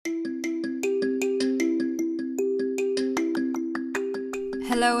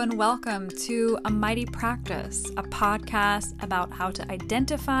Hello and welcome to A Mighty Practice, a podcast about how to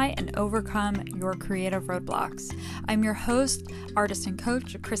identify and overcome your creative roadblocks. I'm your host, artist and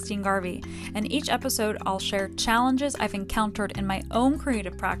coach, Christine Garvey, and each episode I'll share challenges I've encountered in my own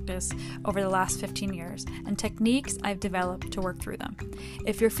creative practice over the last 15 years and techniques I've developed to work through them.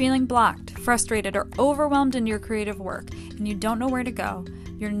 If you're feeling blocked, frustrated, or overwhelmed in your creative work and you don't know where to go,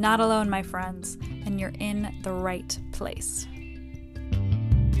 you're not alone, my friends, and you're in the right place.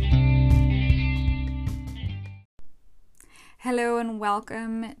 Hello and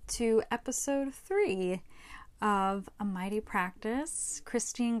welcome to episode 3 of A Mighty Practice.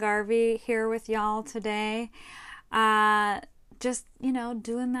 Christine Garvey here with y'all today. Just,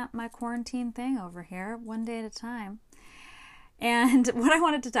 doing my quarantine thing over here, one day at a time. And what I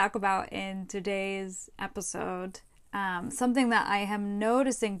wanted to talk about in today's episode, something that I am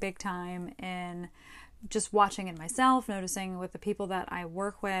noticing big time in just watching in myself, noticing with the people that I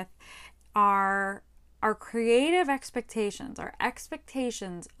work with, are our creative expectations, our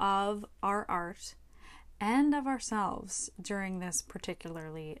expectations of our art and of ourselves during this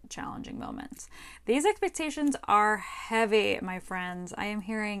particularly challenging moment. These expectations are heavy, my friends. I am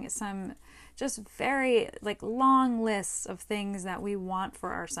hearing some just very long lists of things that we want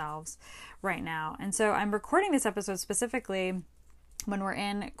for ourselves right now. And so I'm recording this episode specifically when we're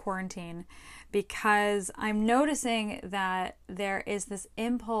in quarantine, because I'm noticing that there is this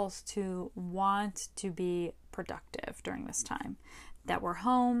impulse to want to be productive during this time, that we're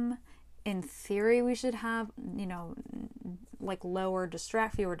home. In theory, we should have,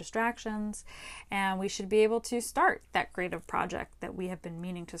 fewer distractions, and we should be able to start that creative project that we have been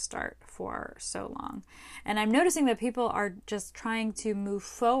meaning to start for so long. And I'm noticing that people are just trying to move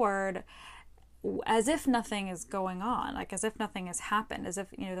forward as if nothing is going on, as if nothing has happened, as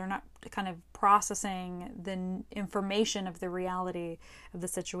if, they're not kind of processing the information of the reality of the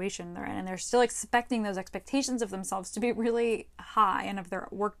situation they're in. And they're still expecting those expectations of themselves to be really high and of their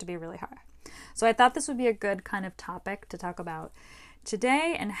work to be really high. So I thought this would be a good kind of topic to talk about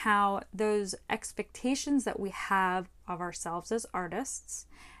today, and how those expectations that we have of ourselves as artists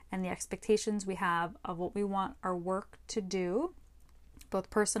and the expectations we have of what we want our work to do, both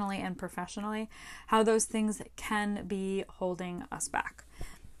personally and professionally, how those things can be holding us back.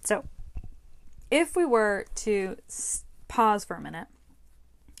 So if we were to pause for a minute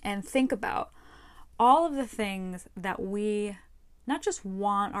and think about all of the things that we not just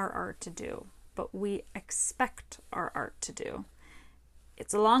want our art to do, but we expect our art to do,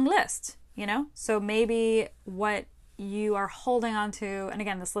 it's a long list, So maybe what you are holding on to, and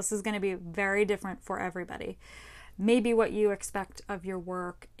again, this list is going to be very different for everybody. Maybe what you expect of your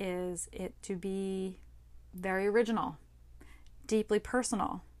work is it to be very original, deeply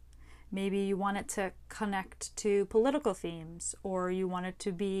personal. Maybe you want it to connect to political themes, or you want it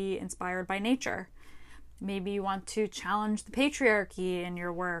to be inspired by nature. Maybe you want to challenge the patriarchy in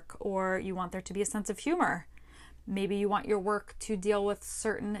your work, or you want there to be a sense of humor. Maybe you want your work to deal with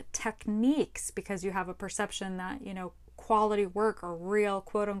certain techniques because you have a perception that, quality work or real,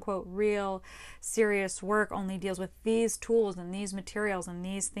 quote unquote, real serious work only deals with these tools and these materials and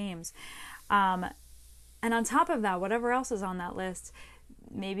these themes. And on top of that, whatever else is on that list,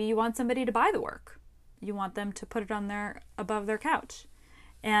 maybe you want somebody to buy the work. You want them to put it on above their couch.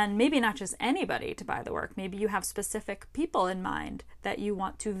 And maybe not just anybody to buy the work. Maybe you have specific people in mind that you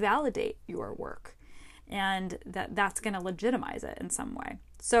want to validate your work, and that's going to legitimize it in some way.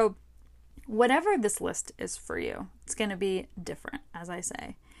 So whatever this list is for you, it's going to be different, as I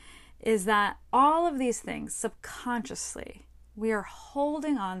say, is that all of these things subconsciously, we are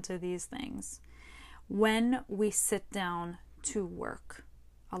holding on to these things when we sit down to work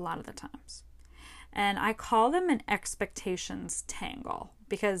a lot of the times. And I call them an expectations tangle,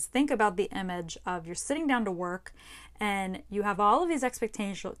 because think about the image of you're sitting down to work and you have all of these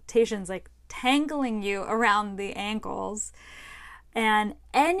expectations tangling you around the ankles. And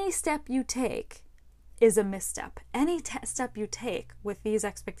any step you take is a misstep. Any step you take with these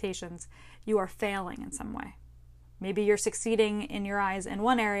expectations, you are failing in some way. Maybe you're succeeding in your eyes in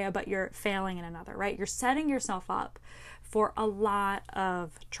one area, but you're failing in another, right? You're setting yourself up for a lot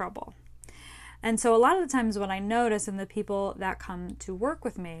of trouble. And so a lot of the times what I notice in the people that come to work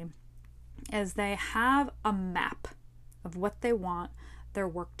with me is they have a map of what they want their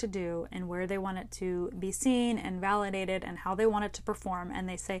work to do and where they want it to be seen and validated and how they want it to perform. And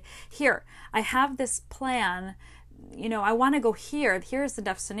they say, here, I have this plan, I want to go here. Here's the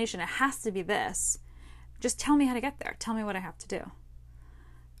destination. It has to be this. Just tell me how to get there. Tell me what I have to do.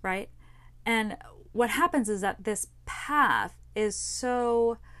 Right? And what happens is that this path is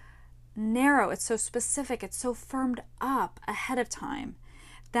so narrow, it's so specific, it's so firmed up ahead of time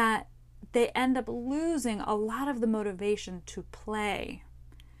that they end up losing a lot of the motivation to play,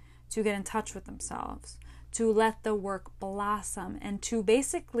 to get in touch with themselves, to let the work blossom, and to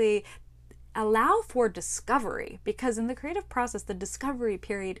basically allow for discovery. Because in the creative process, the discovery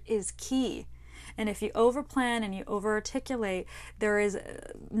period is key. And if you overplan and you over-articulate, there is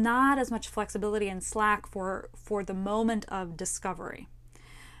not as much flexibility and slack for the moment of discovery.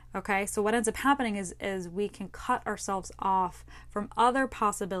 Okay, so what ends up happening is we can cut ourselves off from other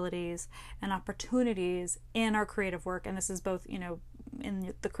possibilities and opportunities in our creative work. And this is both,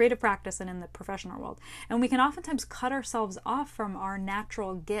 in the creative practice and in the professional world. And we can oftentimes cut ourselves off from our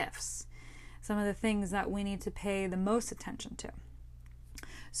natural gifts, some of the things that we need to pay the most attention to.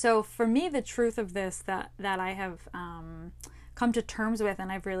 So for me, the truth of this that I have come to terms with,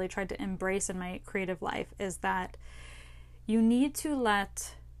 and I've really tried to embrace in my creative life, is that you need to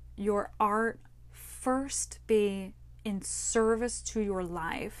let your art first be in service to your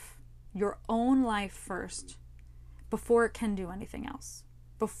life, your own life first, before it can do anything else.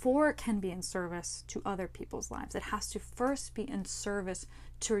 Before it can be in service to other people's lives. It has to first be in service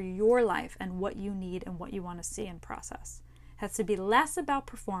to your life and what you need and what you want to see and process. It has to be less about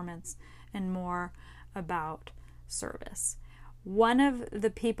performance and more about service. One of the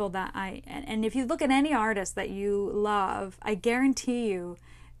people that and if you look at any artist that you love, I guarantee you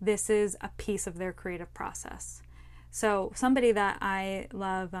this is a piece of their creative process. So somebody that I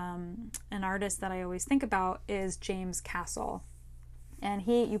love, an artist that I always think about, is James Castle. And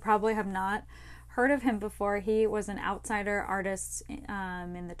you probably have not heard of him before. He was an outsider artist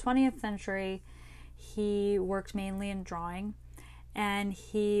in the 20th century. He worked mainly in drawing, and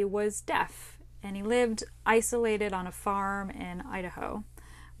he was deaf. And he lived isolated on a farm in Idaho,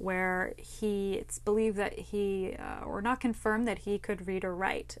 where it's believed that or not confirmed that he could read or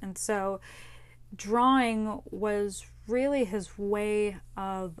write. And so drawing was really his way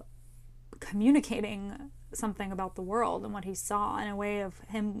of communicating something about the world and what he saw, in a way of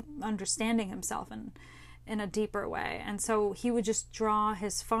him understanding himself in a deeper way. And so he would just draw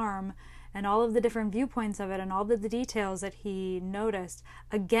his farm and all of the different viewpoints of it and all of the details that he noticed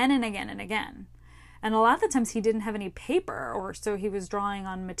again and again and again. And a lot of the times he didn't have any paper, or so he was drawing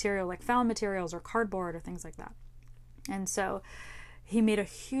on material like found materials or cardboard or things like that. And so he made a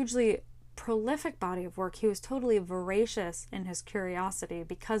hugely prolific body of work. He was totally voracious in his curiosity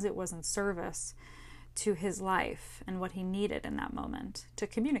because it was in service to his life and what he needed in that moment to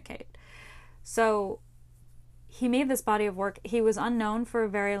communicate. So he made this body of work. He was unknown for a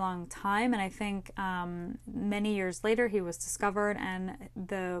very long time, and I think many years later he was discovered, and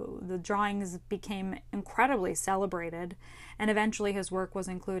the drawings became incredibly celebrated, and eventually his work was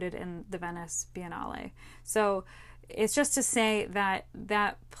included in the Venice Biennale. So it's just to say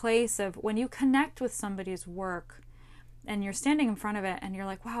that place of when you connect with somebody's work and you're standing in front of it and you're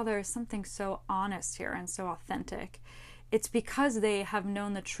like, wow, there is something so honest here and so authentic, it's because they have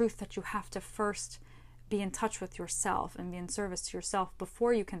known the truth that you have to first be in touch with yourself and be in service to yourself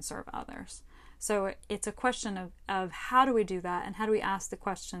before you can serve others. So it's a question of how do we do that, and how do we ask the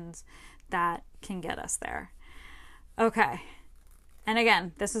questions that can get us there. Okay. And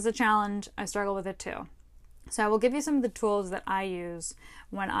again, this is a challenge. I struggle with it too. So I will give you some of the tools that I use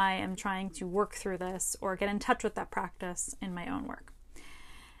when I am trying to work through this or get in touch with that practice in my own work.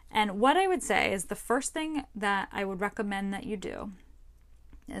 And what I would say is the first thing that I would recommend that you do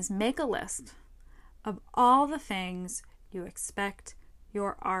is make a list of all the things you expect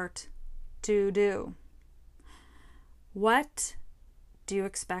your art to do. What do you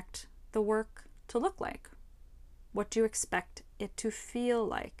expect the work to look like? What do you expect it to feel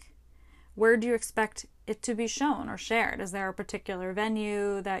like? Where do you expect it to be shown or shared? Is there a particular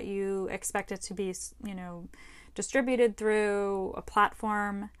venue that you expect it to be, distributed through, a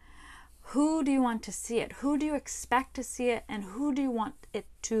platform? Who do you want to see it? Who do you expect to see it? And who do you want it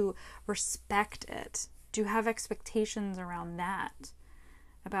to respect it? Do you have expectations around that,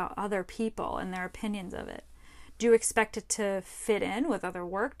 about other people and their opinions of it? Do you expect it to fit in with other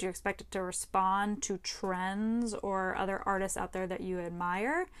work? Do you expect it to respond to trends or other artists out there that you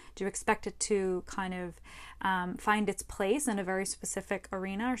admire? Do you expect it to kind of find its place in a very specific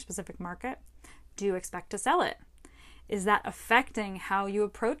arena or specific market? Do you expect to sell it? Is that affecting how you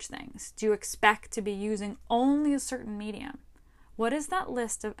approach things? Do you expect to be using only a certain medium? What is that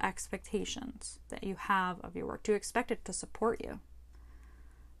list of expectations that you have of your work? Do you expect it to support you?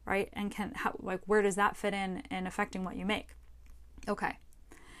 Right? And where does that fit in affecting what you make? Okay.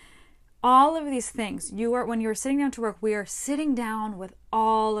 All of these things, when you're sitting down to work, we are sitting down with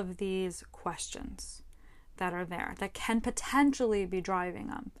all of these questions that are there that can potentially be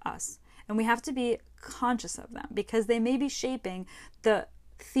driving us. And we have to be conscious of them because they may be shaping the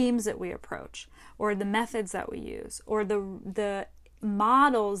themes that we approach, or the methods that we use, or the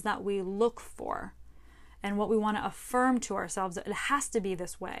models that we look for, and what we want to affirm to ourselves. It has to be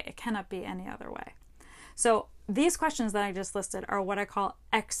this way. It cannot be any other way. So these questions that I just listed are what I call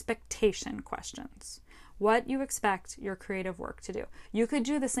expectation questions. What you expect your creative work to do. You could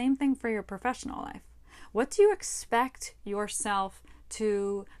do the same thing for your professional life. What do you expect yourself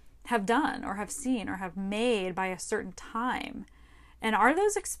to have done or have seen or have made by a certain time? And are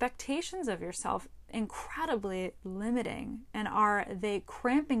those expectations of yourself incredibly limiting? And are they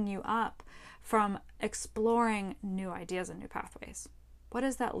cramping you up from exploring new ideas and new pathways? What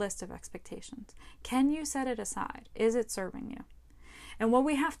is that list of expectations? Can you set it aside? Is it serving you? And what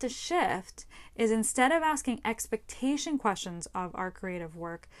we have to shift is, instead of asking expectation questions of our creative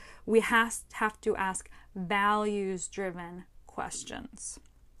work, we have to ask values-driven questions.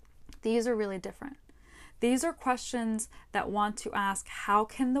 These are really different. These are questions that want to ask, how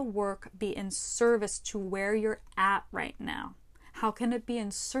can the work be in service to where you're at right now? How can it be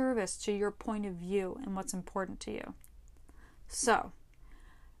in service to your point of view and what's important to you? So,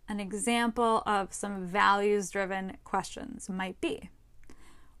 an example of some values-driven questions might be,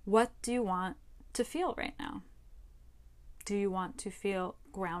 what do you want to feel right now? Do you want to feel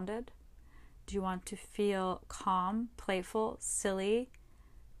grounded? Do you want to feel calm, playful, silly,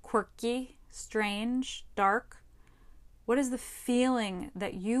 quirky, strange, dark? What is the feeling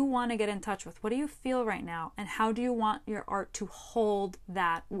that you want to get in touch with? What do you feel right now? And how do you want your art to hold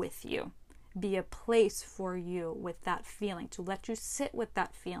that with you? Be a place for you with that feeling, to let you sit with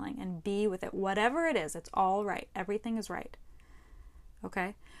that feeling and be with it. Whatever it is, it's all right. Everything is right.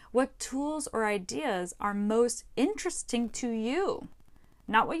 Okay? What tools or ideas are most interesting to you?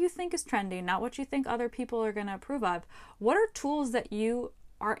 Not what you think is trendy, not what you think other people are going to approve of. What are tools that you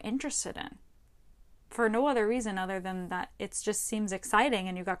are interested in? For no other reason other than that it just seems exciting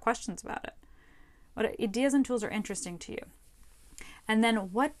and you've got questions about it. What ideas and tools are interesting to you? And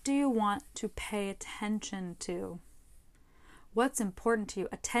then, what do you want to pay attention to? What's important to you?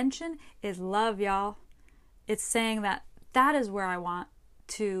 Attention is love, y'all. It's saying that is where I want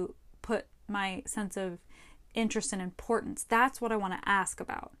to put my sense of interest and importance. That's what I want to ask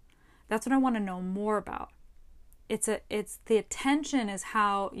about. That's what I want to know more about. It's the attention is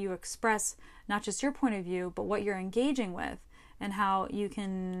how you express not just your point of view, but what you're engaging with, and how you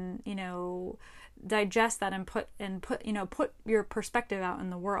can, digest that and put your perspective out in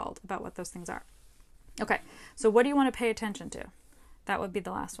the world about what those things are. Okay, so what do you want to pay attention to? That would be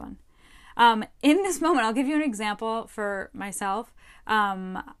the last one. In this moment, I'll give you an example for myself.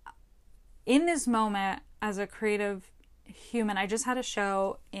 In this moment, as a creative human, I just had a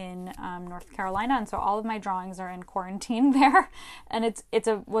show in North Carolina, and so all of my drawings are in quarantine there. And it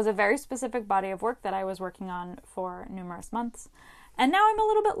was a very specific body of work that I was working on for numerous months. And now I'm a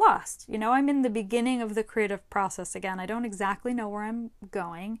little bit lost. I'm in the beginning of the creative process again. I don't exactly know where I'm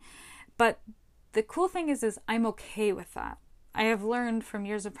going, but the cool thing is I'm okay with that. I have learned from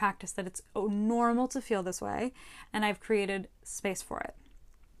years of practice that it's normal to feel this way, and I've created space for it.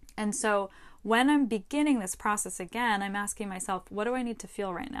 And so when I'm beginning this process again, I'm asking myself, what do I need to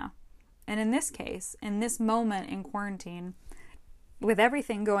feel right now? And in this case, in this moment in quarantine, with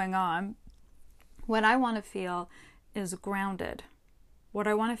everything going on, what I want to feel is grounded. What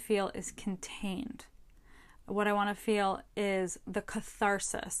I want to feel is contained. What I want to feel is the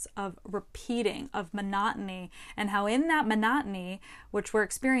catharsis of repeating, of monotony, and how in that monotony, which we're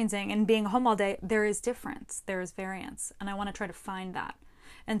experiencing and being home all day, there is difference, there is variance, and I want to try to find that.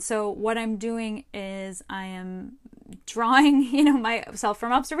 And so what I'm doing is I am drawing, myself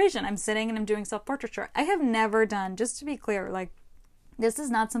from observation. I'm sitting and I'm doing self-portraiture. I have never done, just to be clear, this is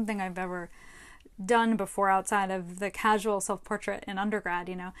not something I've ever done before outside of the casual self-portrait in undergrad,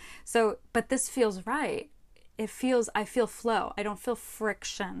 So, but this feels right. I feel flow. I don't feel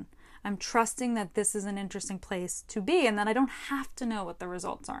friction. I'm trusting that this is an interesting place to be, and that I don't have to know what the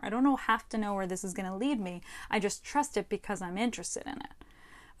results are. I don't have to know where this is going to lead me. I just trust it because I'm interested in it.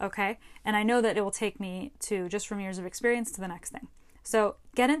 Okay? And I know that it will take me to, just from years of experience, to the next thing. So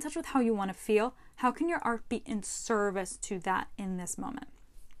get in touch with how you want to feel. How can your art be in service to that in this moment?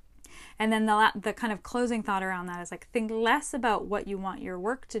 And then the kind of closing thought around that is think less about what you want your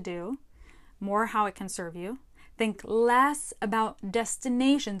work to do, more how it can serve you. Think less about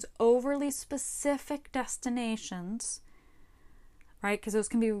destinations, overly specific destinations, right? Because those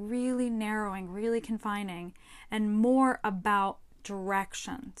can be really narrowing, really confining, and more about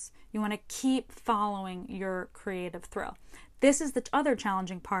directions. You want to keep following your creative thrill. This is the other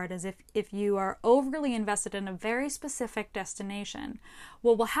challenging part, is if you are overly invested in a very specific destination,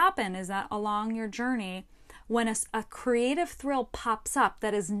 what will happen is that along your journey, when a creative thrill pops up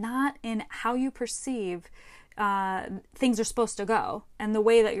that is not in how you perceive things are supposed to go and the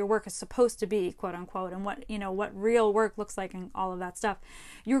way that your work is supposed to be, quote unquote, and what real work looks like and all of that stuff,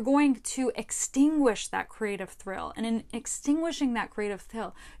 you're going to extinguish that creative thrill. And in extinguishing that creative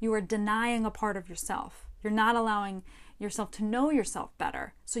thrill, you are denying a part of yourself. You're not allowing yourself to know yourself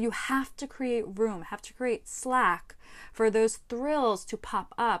better. So you have to create room, have to create slack for those thrills to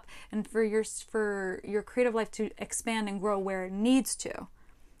pop up and for your creative life to expand and grow where it needs to.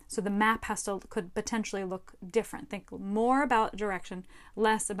 So the map could potentially look different. Think more about direction,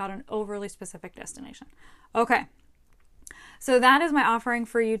 less about an overly specific destination. Okay, so that is my offering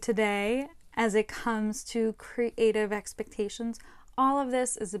for you today as it comes to creative expectations. All of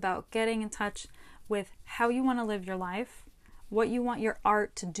this is about getting in touch with how you want to live your life, what you want your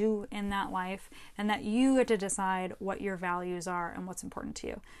art to do in that life, and that you get to decide what your values are and what's important to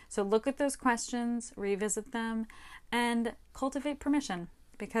you. So look at those questions, revisit them, and cultivate permission.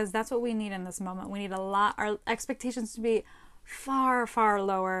 Because that's what we need in this moment. We need our expectations to be far, far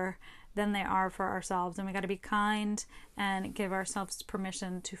lower than they are for ourselves. And we got to be kind and give ourselves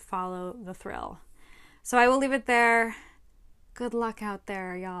permission to follow the thrill. So I will leave it there. Good luck out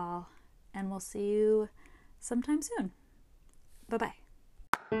there, y'all. And we'll see you sometime soon. Bye-bye.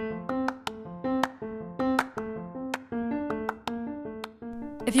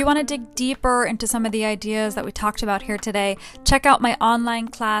 If you want to dig deeper into some of the ideas that we talked about here today, check out my online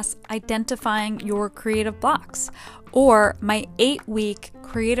class, Identifying Your Creative Blocks, or my 8-week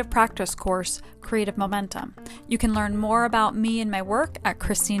creative practice course, Creative Momentum. You can learn more about me and my work at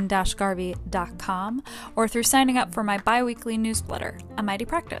christine-garvey.com or through signing up for my bi-weekly newsletter, A Mighty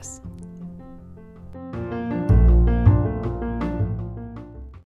Practice.